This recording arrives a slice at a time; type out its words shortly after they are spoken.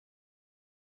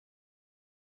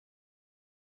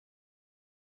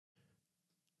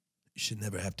You should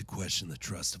never have to question the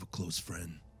trust of a close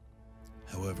friend.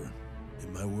 However,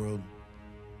 in my world,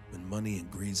 when money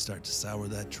and greed start to sour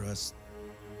that trust,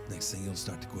 next thing you'll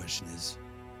start to question is,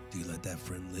 do you let that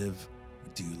friend live, or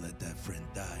do you let that friend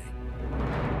die?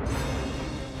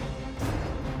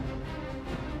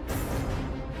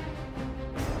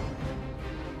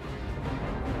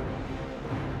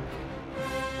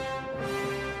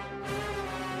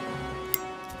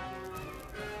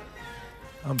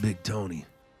 I'm Big Tony.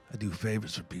 I do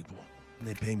favors for people, and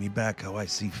they pay me back how I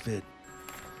see fit.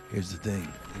 Here's the thing,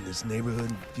 in this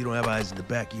neighborhood, if you don't have eyes in the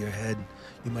back of your head,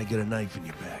 you might get a knife in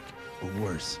your back, or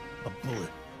worse, a bullet.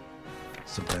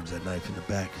 Sometimes that knife in the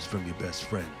back is from your best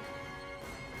friend.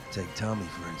 Take Tommy,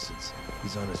 for instance.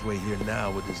 He's on his way here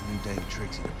now with his new dang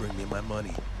Trixie to bring me my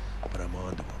money, but I'm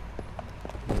on to him.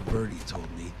 When Birdie told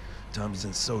me, Tommy's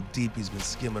in so deep he's been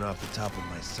skimming off the top of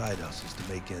my side hustles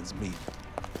to make ends meet.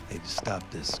 Hey, just stop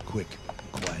this, quick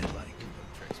and quiet like.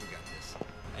 Trix, we got this.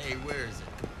 Hey, where is it?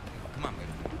 Come on,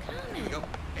 baby. Here we go.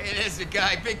 Hey, there's the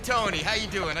guy, Big Tony. How you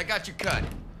doing? I got your cut.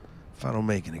 If I don't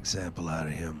make an example out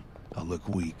of him, I'll look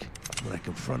weak. When I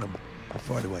confront him, how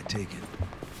far do I take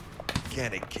it?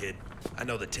 Can it, kid? I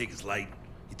know the take is light.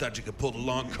 You thought you could pull the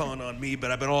long con on me,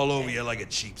 but I've been all over you like a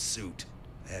cheap suit.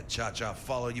 I had Cha-Cha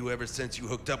follow you ever since you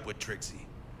hooked up with Trixie.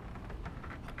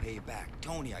 I'll pay you back.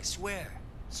 Tony, I swear.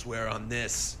 Swear on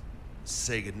this.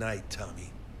 Say goodnight,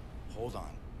 Tommy. Hold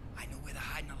on. I know where to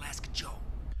hide in Alaska Joe.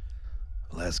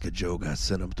 Alaska Joe got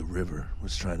sent up the river,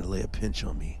 was trying to lay a pinch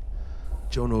on me.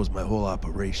 Joe knows my whole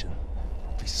operation.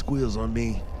 If he squeals on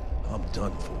me, I'm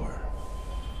done for.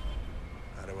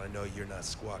 How do I know you're not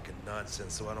squawking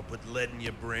nonsense so I don't put lead in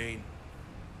your brain?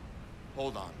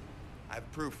 Hold on. I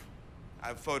have proof. I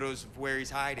have photos of where he's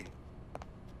hiding.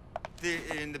 They're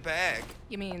in the bag.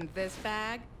 You mean this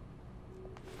bag?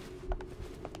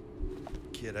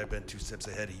 Kid, I've been 2 steps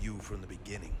ahead of you from the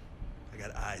beginning. I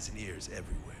got eyes and ears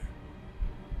everywhere.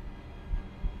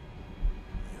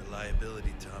 You're a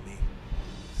liability, Tommy.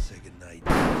 Say goodnight.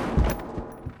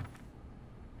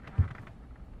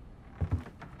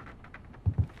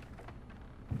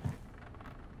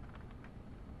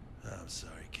 I'm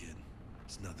sorry, kid.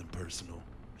 It's nothing personal.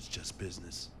 It's just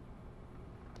business.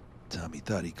 Tommy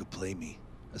thought he could play me.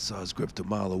 I saw his grift a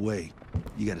mile away.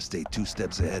 You gotta stay 2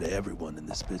 steps ahead of everyone in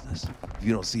this business. If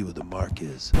you don't see what the mark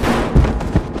is.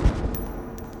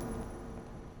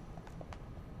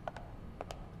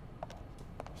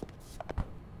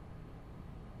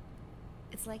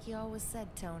 It's like you always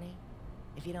said, Tony.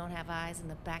 If you don't have eyes in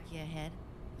the back of your head,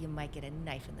 you might get a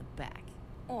knife in the back.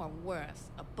 Or worse,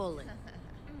 a bullet.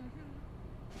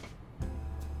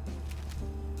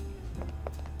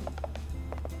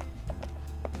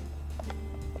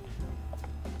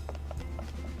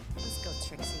 Let's go,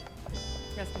 Trixie.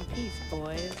 Rest in peace,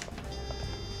 boys.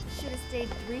 Should have stayed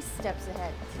 3 steps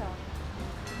ahead, Tony.